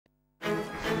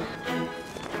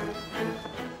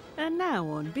Now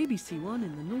on BBC One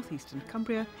in the northeastern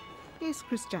Cumbria, here's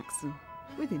Chris Jackson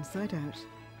with Inside Out.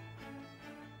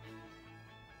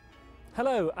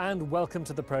 Hello and welcome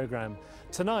to the programme.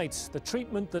 Tonight, the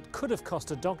treatment that could have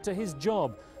cost a doctor his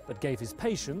job, but gave his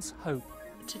patients hope.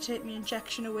 To take my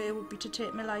injection away would be to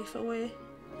take my life away.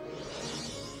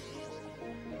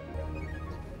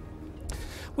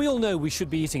 We all know we should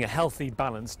be eating a healthy,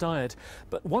 balanced diet,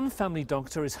 but one family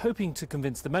doctor is hoping to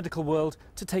convince the medical world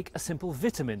to take a simple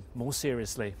vitamin more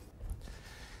seriously.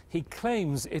 He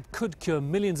claims it could cure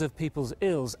millions of people's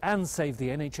ills and save the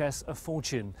NHS a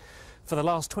fortune. For the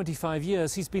last 25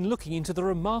 years, he's been looking into the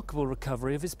remarkable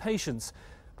recovery of his patients,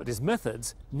 but his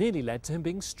methods nearly led to him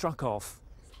being struck off.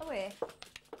 Away.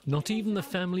 Not even the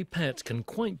family pet can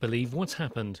quite believe what's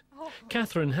happened.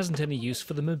 Catherine hasn't any use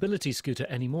for the mobility scooter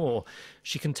anymore.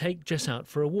 She can take Jess out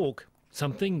for a walk,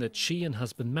 something that she and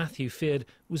husband Matthew feared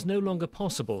was no longer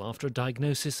possible after a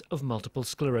diagnosis of multiple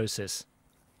sclerosis.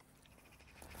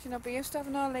 She'll not be used to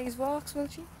having all these walks, will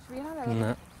she?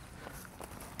 No.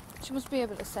 She must be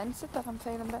able to sense it that I'm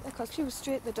feeling better, because she was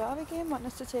straight at the door again wanting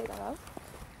us to take her out.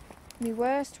 My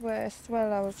worst,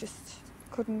 well, I was just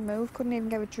couldn't move, couldn't even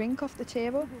get a drink off the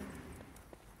table.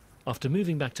 After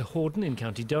moving back to Hordern in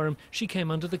County Durham, she came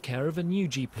under the care of a new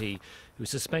GP who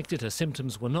suspected her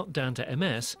symptoms were not down to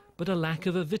MS, but a lack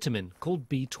of a vitamin called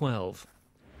B12.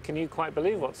 Can you quite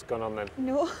believe what's gone on then?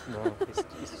 No. No,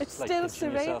 it's like still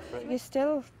surreal. Yourself, right? You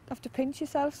still have to pinch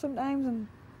yourself sometimes and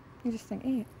you just think,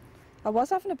 hey, I was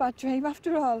having a bad dream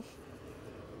after all.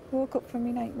 Woke up from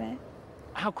my nightmare.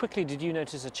 How quickly did you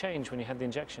notice a change when you had the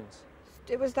injections?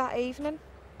 It was that evening.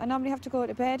 I normally have to go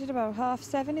to bed at about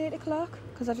 7:30, 8 o'clock,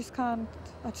 because I just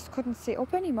couldn't sit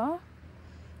up anymore.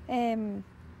 And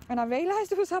I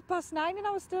realised it was 9:30 and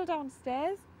I was still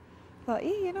downstairs. I thought,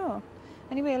 you know.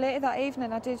 Anyway, later that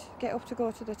evening I did get up to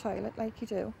go to the toilet like you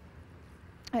do.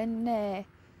 And I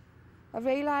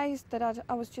realised that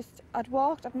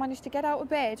I'd managed to get out of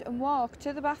bed and walk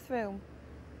to the bathroom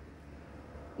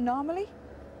normally.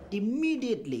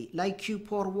 Immediately, like you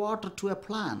pour water to a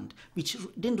plant which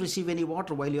didn't receive any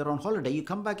water while you're on holiday, you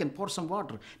come back and pour some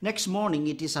water. Next morning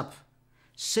it is up.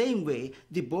 Same way,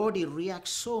 the body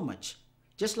reacts so much.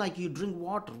 Just like you drink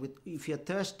water if you're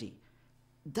thirsty.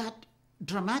 That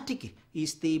dramatic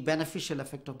is the beneficial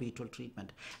effect of B12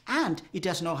 treatment. And it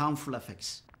has no harmful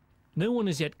effects. No one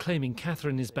is yet claiming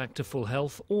Catherine is back to full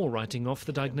health or writing off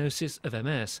the diagnosis of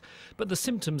MS, but the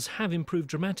symptoms have improved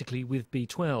dramatically with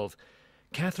B12.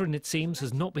 Catherine, it seems,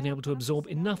 has not been able to absorb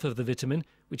enough of the vitamin,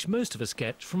 which most of us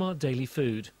get from our daily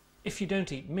food. If you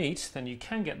don't eat meat, then you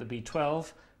can get the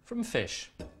B12 from fish.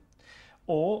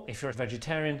 Or, if you're a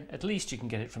vegetarian, at least you can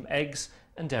get it from eggs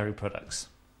and dairy products.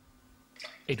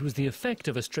 It was the effect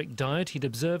of a strict diet he'd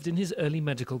observed in his early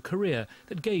medical career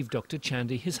that gave Dr.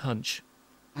 Chandy his hunch.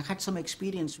 I had some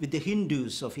experience with the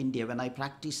Hindus of India when I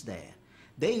practiced there.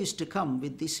 They used to come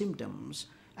with these symptoms.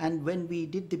 And when we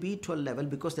did the B12 level,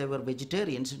 because they were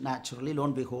vegetarians, naturally, lo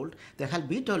and behold, they had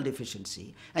B12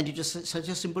 deficiency. And it was such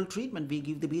a simple treatment. We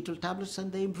give the B12 tablets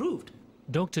and they improved.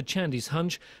 Dr. Chandy's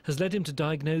hunch has led him to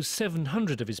diagnose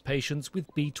 700 of his patients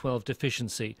with B12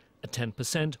 deficiency, a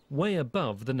 10% way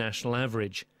above the national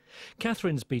average.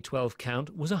 Catherine's B12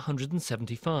 count was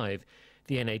 175.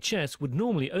 The NHS would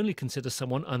normally only consider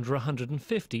someone under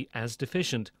 150 as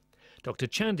deficient. Dr.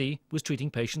 Chandy was treating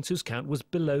patients whose count was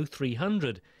below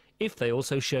 300, if they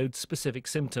also showed specific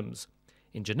symptoms.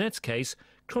 In Jeanette's case,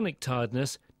 chronic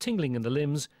tiredness, tingling in the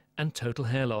limbs and total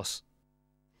hair loss.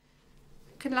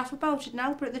 I can laugh about it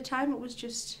now, but at the time it was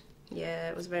just,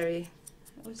 it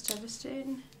was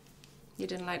devastating. You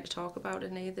didn't like to talk about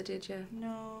it neither, did you?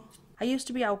 No. I used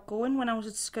to be outgoing when I was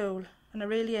at school and I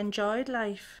really enjoyed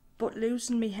life, but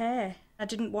losing my hair, I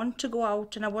didn't want to go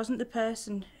out and I wasn't the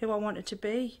person who I wanted to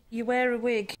be. You wear a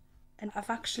wig and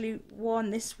I've actually worn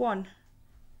this one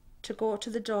to go to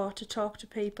the door to talk to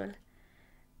people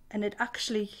and it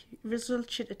actually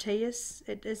results you to tears.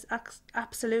 It is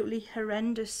absolutely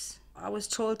horrendous. I was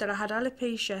told that I had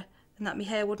alopecia and that my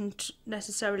hair wouldn't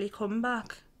necessarily come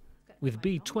back. With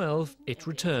B12, it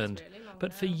returned,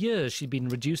 but for years she'd been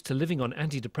reduced to living on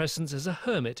antidepressants as a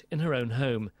hermit in her own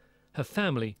home. Her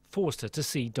family forced her to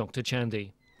see Dr.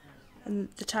 Chandy. And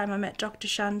the time I met Dr.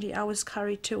 Chandy, I was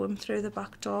carried to him through the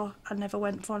back door. I never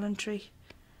went voluntary.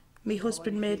 My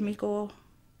husband made me go.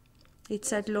 He'd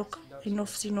said, look,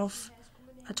 enough's enough.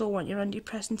 I don't want your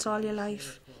antidepressants all your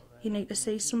life. You need to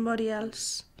see somebody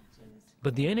else.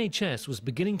 But the NHS was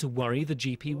beginning to worry the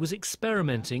GP was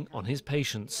experimenting on his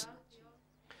patients.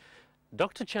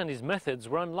 Dr. Chandy's methods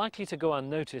were unlikely to go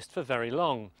unnoticed for very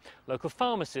long. Local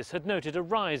pharmacists had noted a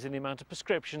rise in the amount of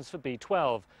prescriptions for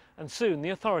B12, and soon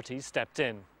the authorities stepped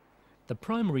in. The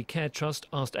Primary Care Trust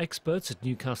asked experts at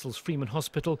Newcastle's Freeman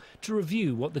Hospital to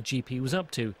review what the GP was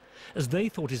up to, as they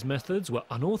thought his methods were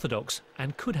unorthodox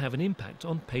and could have an impact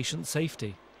on patient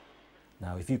safety.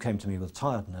 Now, if you came to me with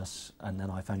tiredness and then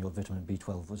I found your vitamin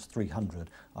B12 was 300,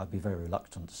 I'd be very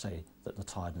reluctant to say that the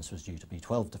tiredness was due to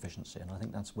B12 deficiency, and I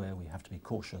think that's where we have to be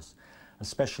cautious,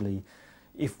 especially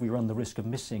if we run the risk of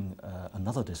missing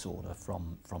another disorder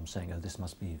from saying, oh, this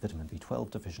must be vitamin B12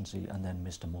 deficiency, and then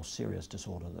missed a more serious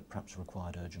disorder that perhaps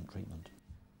required urgent treatment.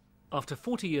 After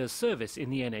 40 years' service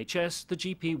in the NHS, the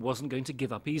GP wasn't going to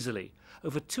give up easily.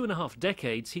 Over 2.5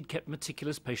 decades, he'd kept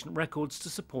meticulous patient records to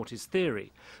support his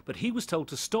theory, but he was told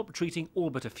to stop treating all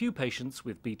but a few patients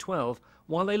with B12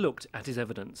 while they looked at his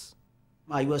evidence.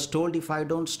 I was told if I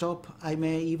don't stop, I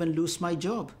may even lose my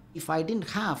job. If I didn't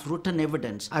have written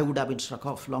evidence, I would have been struck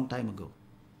off a long time ago.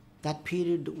 That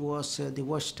period was the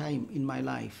worst time in my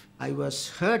life. I was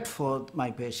hurt for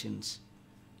my patients,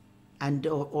 and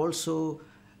also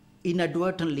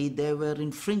inadvertently they were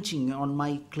infringing on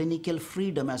my clinical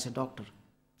freedom as a doctor.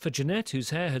 For Jeanette,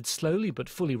 whose hair had slowly but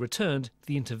fully returned,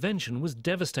 the intervention was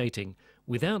devastating.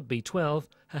 Without B12,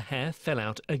 her hair fell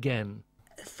out again.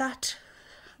 That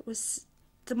was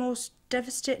the most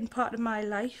devastating part of my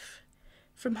life,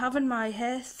 from having my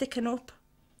hair thicken up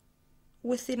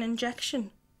with an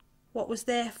injection, what was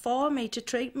there for me to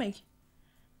treat me,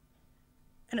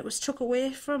 and it was took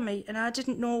away from me, and I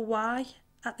didn't know why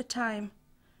at the time.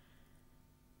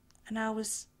 And I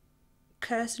was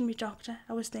cursing my doctor.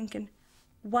 I was thinking,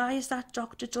 why has that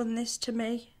doctor done this to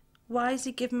me? Why has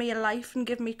he given me a life and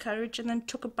given me courage and then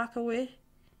took it back away?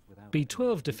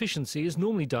 B12 deficiency is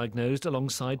normally diagnosed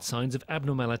alongside signs of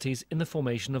abnormalities in the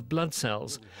formation of blood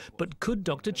cells. But could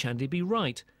Dr. Chandy be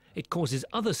right? It causes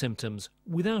other symptoms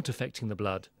without affecting the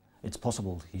blood. It's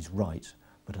possible he's right,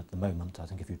 but at the moment, I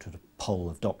think if you took a poll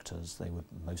of doctors, they would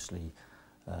mostly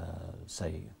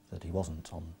say that he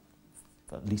wasn't on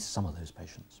at least some of those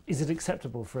patients. Is it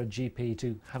acceptable for a GP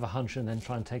to have a hunch and then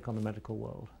try and take on the medical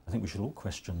world? I think we should all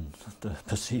question the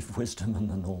perceived wisdom and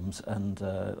the norms, and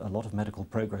a lot of medical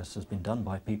progress has been done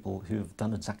by people who have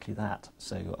done exactly that.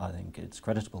 So I think it's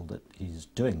creditable that he's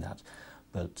doing that,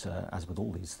 but as with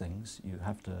all these things, you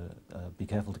have to be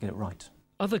careful to get it right.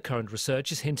 Other current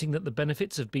research is hinting that the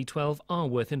benefits of B12 are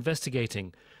worth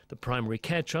investigating. The Primary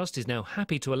Care Trust is now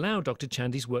happy to allow Dr.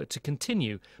 Chandy's work to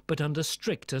continue, but under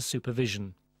stricter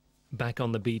supervision. Back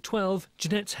on the B12,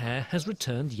 Jeanette's hair has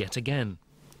returned yet again.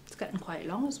 It's getting quite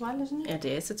long as well, isn't it? It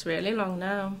is, it's really long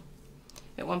now.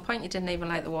 At one point you didn't even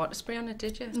like the water spray on it,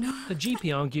 did you? No. The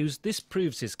GP argues this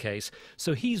proves his case,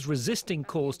 so he's resisting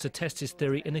calls to test his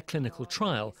theory in a clinical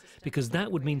trial, because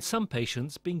that would mean some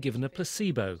patients being given a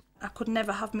placebo. I could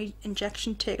never have my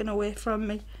injection taken away from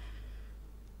me.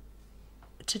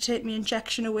 To take my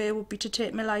injection away would be to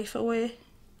take my life away.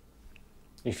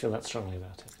 You feel that strongly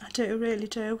about it? I do, really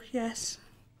do, yes.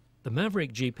 The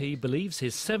maverick GP believes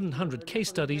his 700 case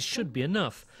studies should be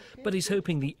enough, but he's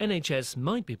hoping the NHS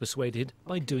might be persuaded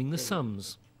by doing the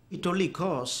sums. It only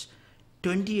costs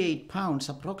 £28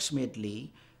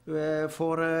 approximately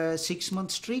for a 6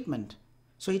 months treatment.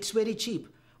 So it's very cheap.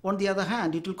 On the other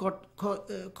hand, it will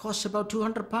cost about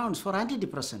 £200 for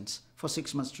antidepressants for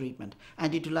 6 months treatment,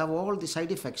 and it will have all the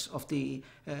side effects of the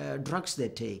drugs they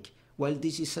take. While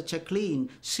this is such a clean,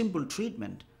 simple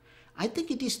treatment, I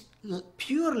think it is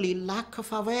purely lack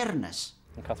of awareness.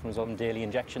 And Catherine was on daily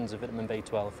injections of vitamin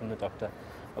B12 from the doctor.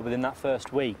 And within that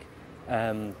first week,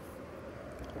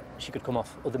 she could come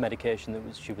off other medication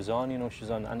that she was on. You know, she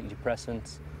was on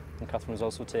antidepressants, and Catherine was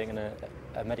also taking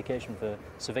a medication for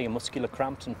severe muscular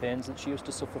cramps and pains that she used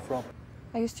to suffer from.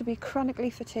 I used to be chronically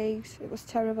fatigued. It was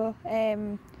terrible,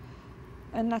 and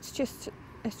it's just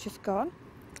gone.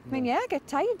 I mean, yeah, I get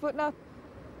tired, but not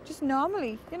just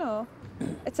normally, you know.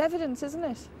 It's evidence, isn't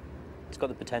it? It's got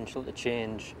the potential to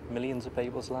change millions of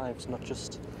people's lives, not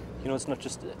just, you know, it's not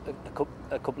just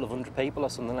a couple of hundred people or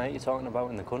something like that you're talking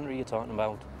about in the country, you're talking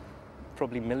about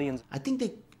probably millions. I think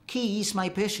the key is my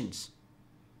patients.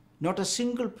 Not a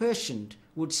single patient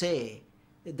would say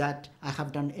that I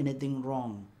have done anything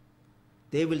wrong.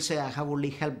 They will say I have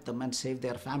only helped them and saved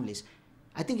their families.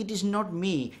 I think it is not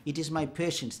me, it is my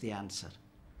patients the answer.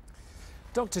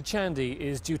 Dr. Chandy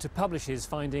is due to publish his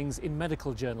findings in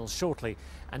medical journals shortly,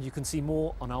 and you can see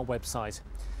more on our website.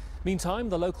 Meantime,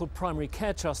 the local Primary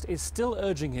Care Trust is still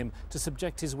urging him to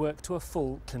subject his work to a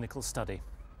full clinical study.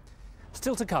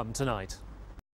 Still to come tonight.